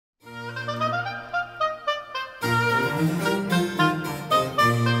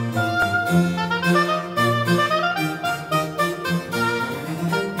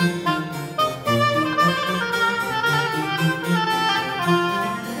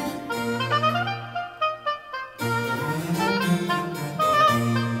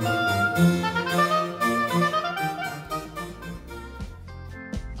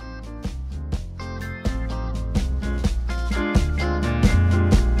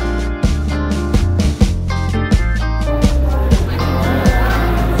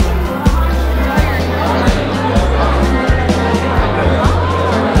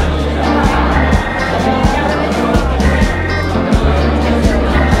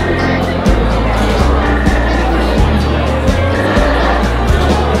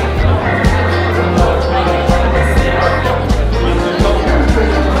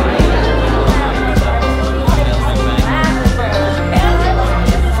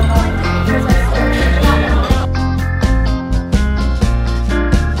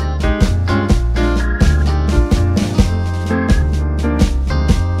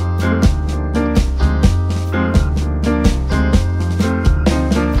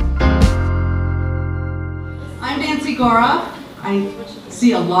Gora. I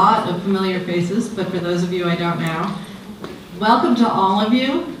see a lot of familiar faces, but for those of you I don't know, welcome to all of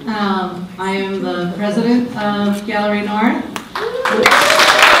you. I am the president of Gallery North.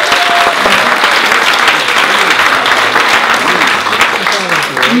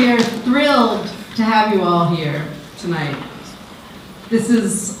 We are thrilled to have you all here tonight. This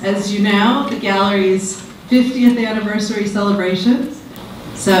is, as you know, the Gallery's 50th anniversary celebration.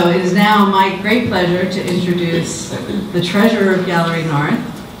 So it is now my great pleasure to introduce the treasurer of Gallery North,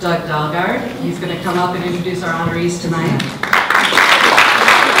 Doug Dalgard. He's going to come up and introduce our honorees tonight.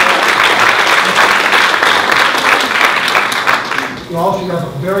 You all should have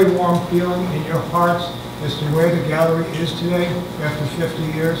a very warm feeling in your hearts as to where the gallery is today after 50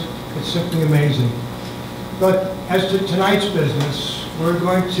 years. It's simply amazing. But as to tonight's business, we're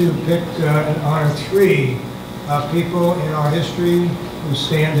going to pick and honor 3 people in our history who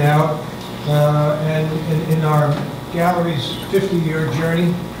stand out and in our gallery's 50-year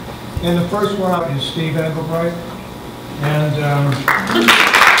journey. And the first one is Steve Englebright. And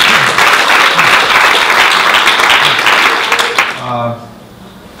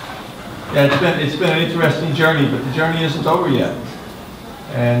yeah, it's been an interesting journey, but the journey isn't over yet.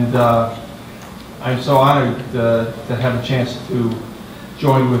 And I'm so honored to have a chance to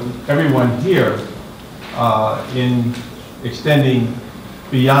join with everyone here in extending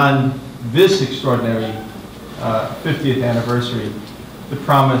beyond this extraordinary 50th anniversary the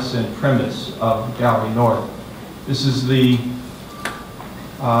promise and premise of Gallery North. This is the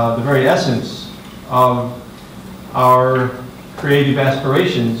very essence of our creative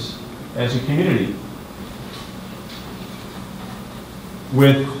aspirations as a community.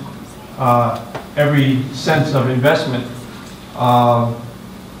 With every sense of investment,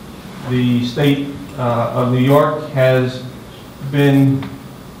 the state of New York has been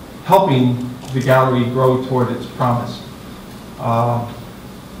helping the gallery grow toward its promise.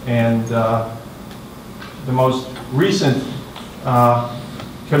 The most recent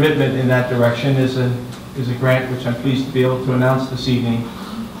commitment in that direction is a grant which I'm pleased to be able to announce this evening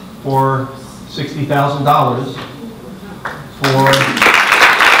for $60,000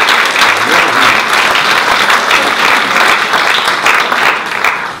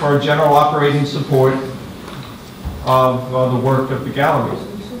 for general operating support of the work of the gallery.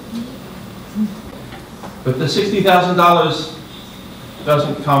 But the $60,000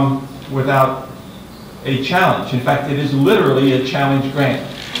 doesn't come without a challenge. In fact, it is literally a challenge grant.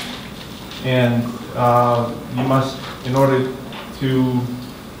 And you must, in order to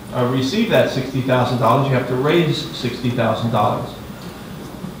receive that $60,000, you have to raise $60,000.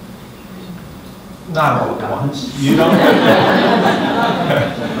 Not all at once. You don't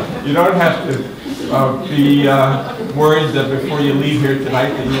have to be worried that before you leave here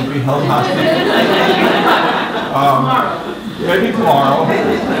tonight that you'll be held hostage. Maybe tomorrow.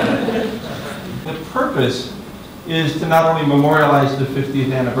 The purpose is to not only memorialize the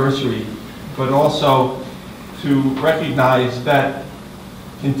 50th anniversary, but also to recognize that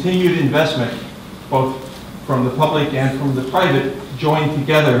continued investment, both from the public and from the private, joined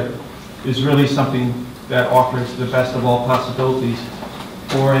together, is really something that offers the best of all possibilities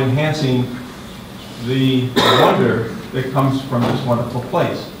for enhancing the wonder that comes from this wonderful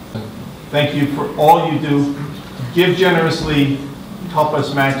place. Thank you for all you do. Give generously, help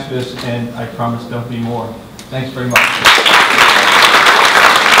us match this, and I promise there'll be more. Thanks very much.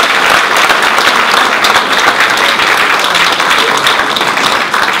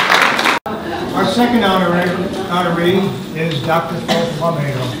 our second honoree is Dr. Phil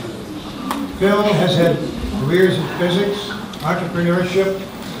Palmedo. Phil has had careers in physics, entrepreneurship,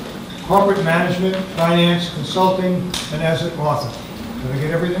 corporate management, finance, consulting, and as an author. Did I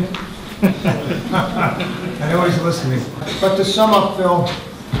get everything? I know he's listening. But to sum up, Phil,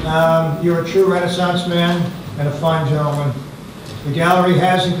 you're a true Renaissance man and a fine gentleman. The gallery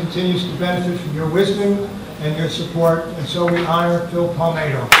has and continues to benefit from your wisdom and your support, and so we honor Phil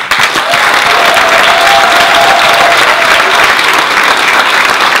Palmedo.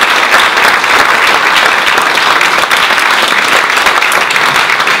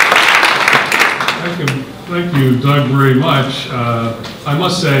 Thank you, Doug, very much. I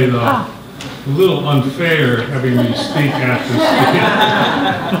must say, though, a little unfair having me speak at this meeting.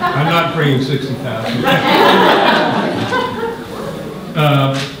 I'm not bringing 60,000.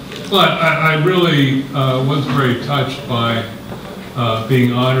 But I really was very touched by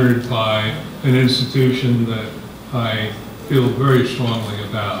being honored by an institution that I feel very strongly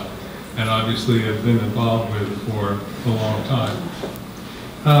about and obviously have been involved with for a long time.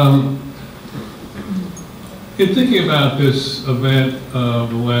 In thinking about this event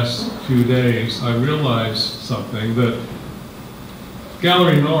the last few days, I realized something, that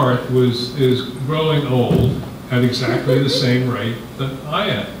Gallery North is growing old at exactly the same rate that I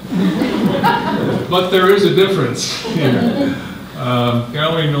am. But there is a difference here.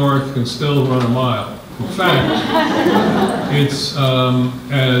 Gallery North can still run a mile. In fact, it's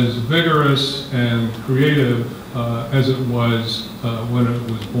as vigorous and creative as it was when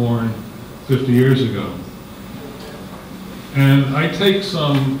it was born 50 years ago. And I take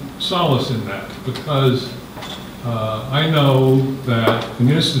some solace in that, because I know that an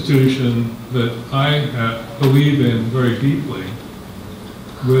institution that I believe in very deeply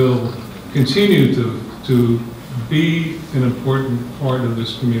will continue to be an important part of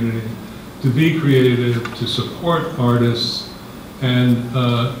this community, to be creative, to support artists, and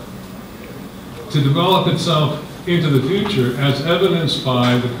to develop itself into the future as evidenced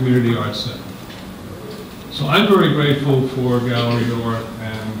by the Community Arts Center. So I'm very grateful for Gallery North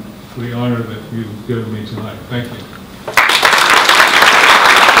and for the honor that you've given me tonight. Thank you.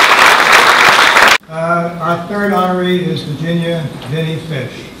 Our third honoree is Virginia Vinnie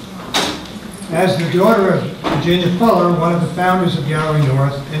Fish. As the daughter of Virginia Fuller, one of the founders of Gallery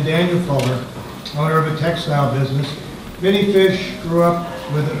North, and Daniel Fuller, owner of a textile business, Vinnie Fish grew up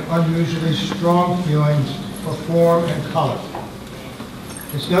with an unusually strong feelings for form and color.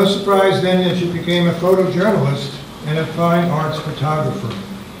 It's no surprise then that she became a photojournalist and a fine arts photographer.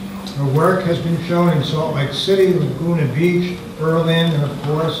 Her work has been shown in Salt Lake City, Laguna Beach, Berlin, and of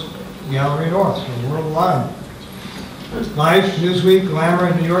course, Gallery North, so worldwide. Life, Newsweek, Glamour,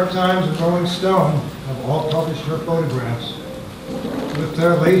 and New York Times, and Rolling Stone have all published her photographs. With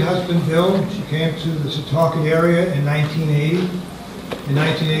her late husband, Bill, she came to the Setauket area in 1980. In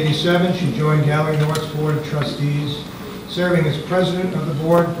 1987, she joined Gallery North's Board of Trustees, serving as president of the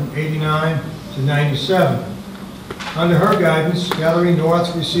board from 89 to 97. Under her guidance, Gallery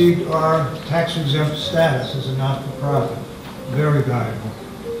North received our tax-exempt status as a not-for-profit. Very valuable.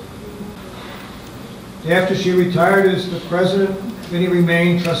 After she retired as the president, Vinnie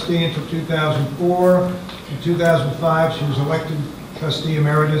remained trustee until 2004. In 2005, she was elected trustee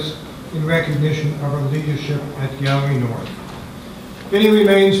emeritus in recognition of her leadership at Gallery North. Vinnie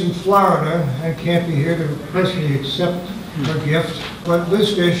remains in Florida and can't be here to personally accept her gift, but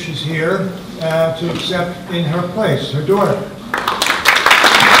Liz Fish is here to accept in her place, her daughter.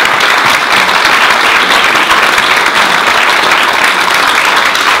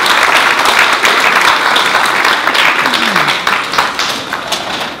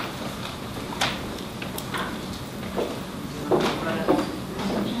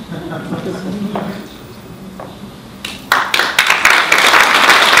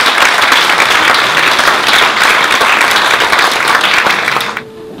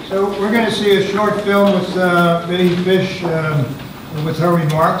 So we're going to see a short film with Vinnie Fish with her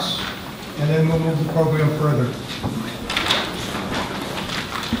remarks, and then we'll move the program further.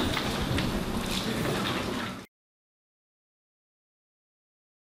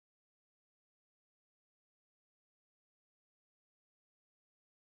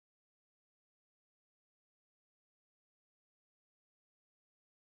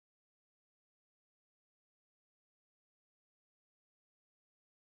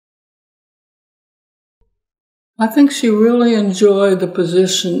 I think she really enjoyed the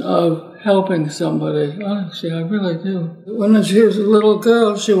position of helping somebody. Honestly, I really do. When she was a little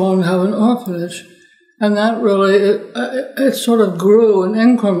girl, she wanted to have an orphanage. And that really, it sort of grew in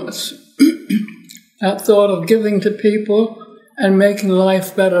increments. That thought of giving to people and making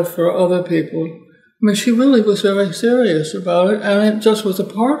life better for other people. I mean, she really was very serious about it, and it just was a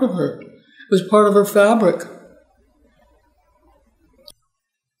part of her. It was part of her fabric.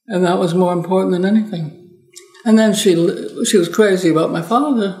 And that was more important than anything. And then she was crazy about my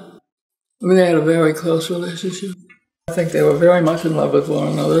father. I mean, they had a very close relationship. I think they were very much in love with one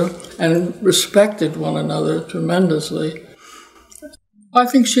another and respected one another tremendously. I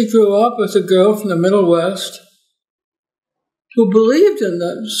think she grew up as a girl from the Middle West who believed in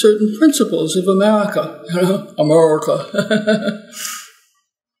the certain principles of America, you know, America.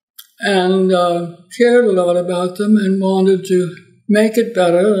 And cared a lot about them and wanted to make it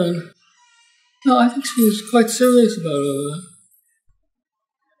better. And no, I think she was quite serious about all that.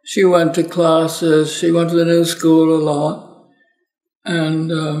 She went to classes, she went to the new school a lot,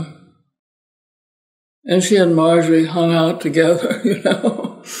 and she and Marjorie hung out together, you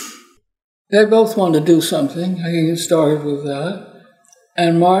know. They both wanted to do something. He started with that.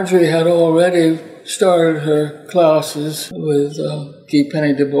 And Marjorie had already started her classes with Guy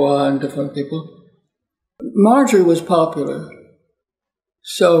Penny Du Bois and different people. Marjorie was popular.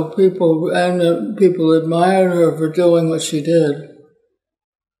 So people admired her for doing what she did.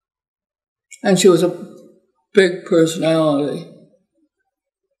 And she was a big personality.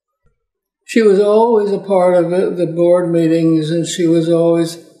 She was always a part of it, the board meetings, and she was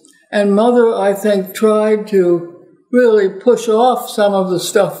always... And Mother, I think, tried to really push off some of the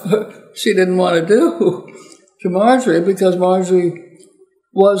stuff she didn't want to do to Marjorie, because Marjorie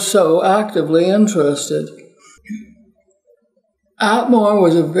was so actively interested. Atmore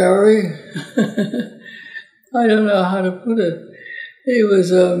was a very... I don't know how to put it. He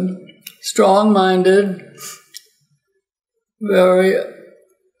was strong-minded, very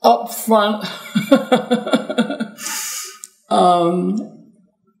upfront,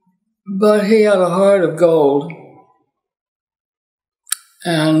 but he had a heart of gold,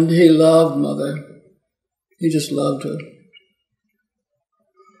 and he loved Mother. He just loved her.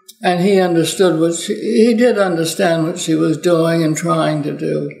 And he understood he did understand what she was doing and trying to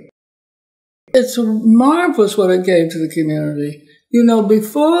do. It's marvelous what it gave to the community. You know,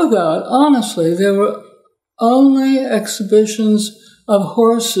 before that, honestly, there were only exhibitions of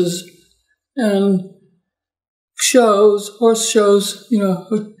horses and horse shows, you know.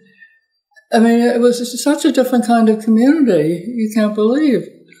 I mean, it was such a different kind of community, you can't believe.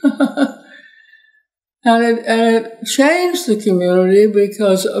 And it changed the community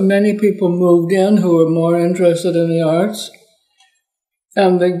because many people moved in who were more interested in the arts.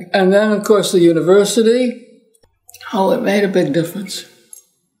 And then, of course, the university. Oh, it made a big difference.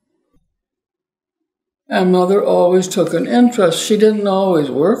 And Mother always took an interest. She didn't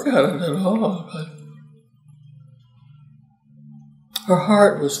always work at it at all, but her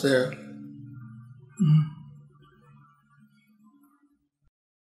heart was there.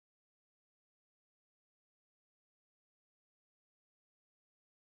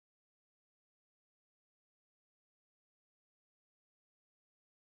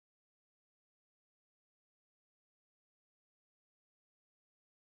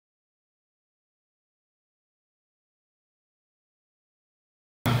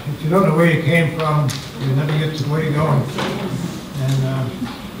 If you don't know where you came from, you never get to where you're going. And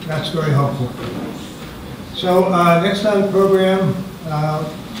that's very helpful. So next on the program,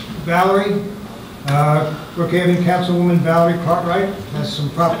 Valerie, Brookhaven Councilwoman Valerie Cartright has some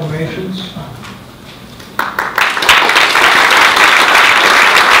proclamations.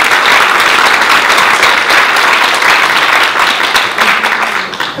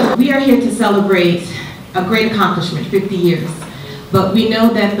 We are here to celebrate a great accomplishment, 50 years. But we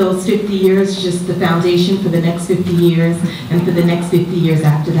know that those 50 years is just the foundation for the next 50 years and for the next 50 years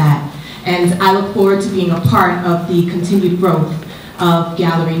after that. And I look forward to being a part of the continued growth of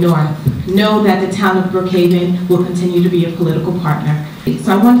Gallery North. Know that the town of Brookhaven will continue to be a political partner.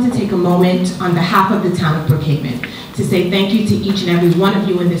 So I wanted to take a moment on behalf of the town of Brookhaven to say thank you to each and every one of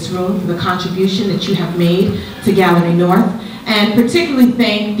you in this room for the contribution that you have made to Gallery North, and particularly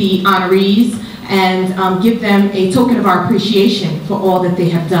thank the honorees and give them a token of our appreciation for all that they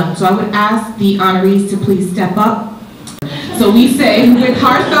have done. So I would ask the honorees to please step up. So we say, with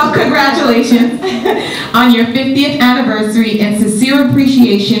heartfelt congratulations on your 50th anniversary and sincere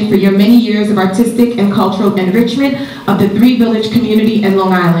appreciation for your many years of artistic and cultural enrichment of the Three Village community in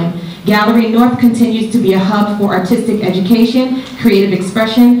Long Island. Gallery North continues to be a hub for artistic education, creative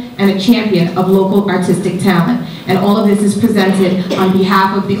expression, and a champion of local artistic talent. And all of this is presented on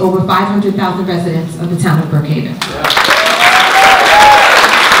behalf of the over 500,000 residents of the town of Brookhaven.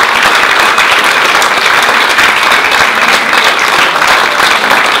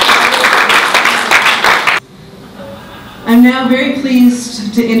 I'm now very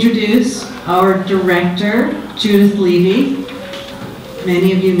pleased to introduce our director, Judith Levy.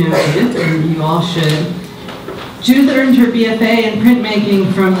 Many of you know Judith, and you all should. Judith earned her BFA in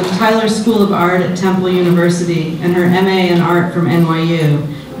printmaking from the Tyler School of Art at Temple University and her MA in art from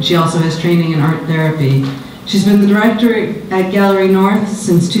NYU. She also has training in art therapy. She's been the director at Gallery North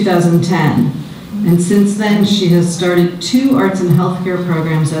since 2010. And since then, she has started 2 arts and healthcare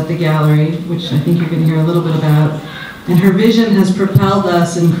programs at the gallery, which I think you're going to hear a little bit about. And her vision has propelled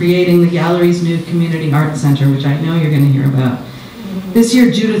us in creating the gallery's new Community Arts Center, which I know you're going to hear about. This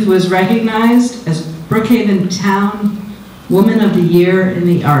year, Judith was recognized as Brookhaven Town Woman of the Year in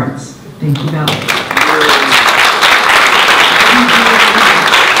the Arts. Thank you, Valerie.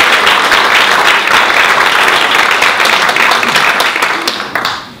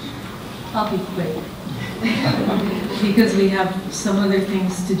 I'll be quick because we have some other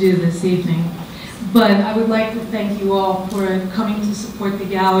things to do this evening. But I would like to thank you all for coming to support the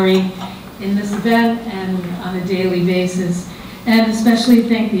gallery in this event and on a daily basis. And especially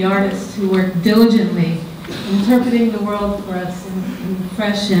thank the artists who work diligently interpreting the world for us in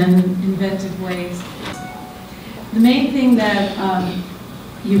fresh and inventive ways. The main thing that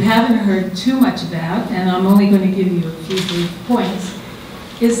you haven't heard too much about, and I'm only going to give you a few brief points,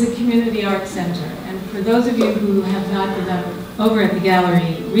 is the Community Arts Center. And for those of you who have not been over at the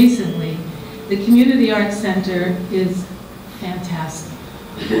gallery recently, the Community Arts Center is fantastic.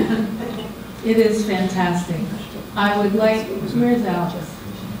 It is fantastic. I would like, where's Alex?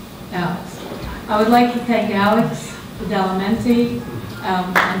 Alex. I would like to thank Alex Fidelamenti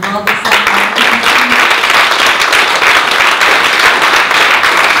and all the staff.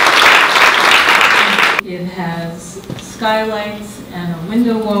 It has skylights and a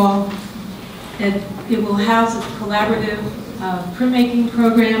window wall. It will house a collaborative printmaking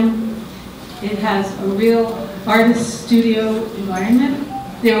program. It has a real artist studio environment.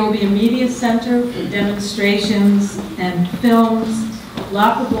 There will be a media center for demonstrations and films,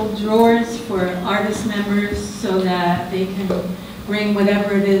 lockable drawers for artist members so that they can bring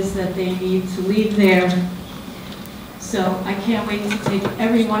whatever it is that they need to leave there. So I can't wait to take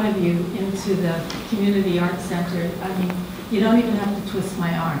every one of you into the Community Arts Center. I mean, you don't even have to twist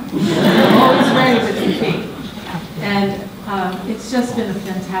my arm. I'm always ready with your feet. And it's just been a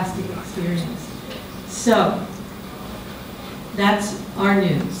fantastic experience. So that's our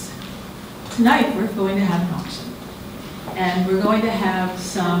news. Tonight we're going to have an auction. And we're going to have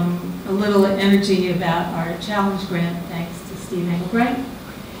a little energy about our challenge grant thanks to Steve Englebright.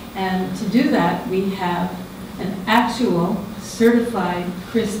 And to do that, we have an actual certified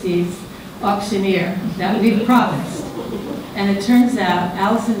Christie's auctioneer that we've promised. And it turns out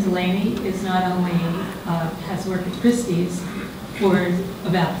Allison Delaney is not only has worked at Christie's for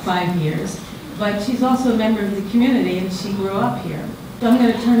about 5 years, but she's also a member of the community and she grew up here. So I'm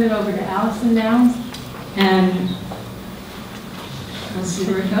going to turn it over to Allison now, and we'll see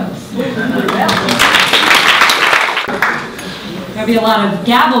where it goes. There'll be a lot of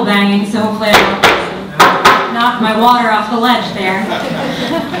gavel banging, so hopefully I knock my water off the ledge there.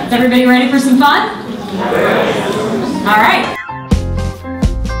 Is everybody ready for some fun? All right.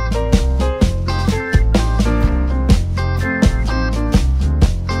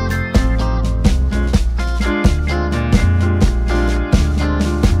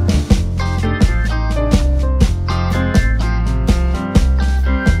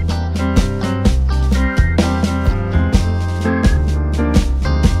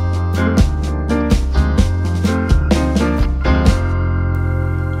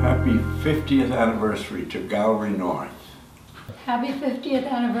 Happy 50th anniversary to Gallery North. Happy 50th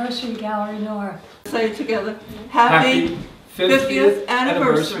anniversary, Gallery North. Say it together. Happy 50th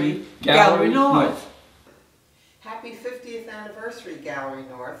anniversary, Gallery North. Happy 50th anniversary, Gallery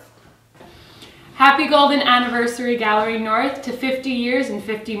North. Happy golden anniversary, Gallery North, to 50 years and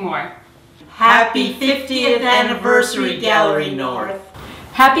 50 more. Happy 50th anniversary, Gallery North.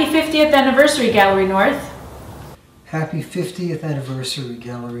 Happy 50th anniversary, Gallery North. Happy 50th anniversary,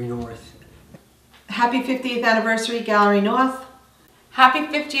 Gallery North. Happy 50th anniversary, Gallery North. Happy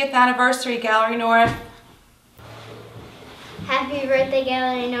 50th anniversary, Gallery North. Happy birthday,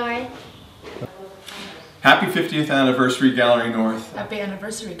 Gallery North. Happy 50th anniversary, Gallery North. Happy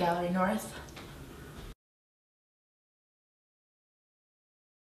anniversary, Gallery North.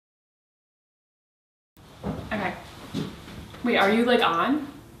 Okay. Wait, are you like on?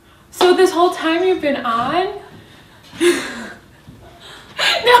 So this whole time you've been on?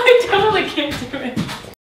 No, I totally can't do it.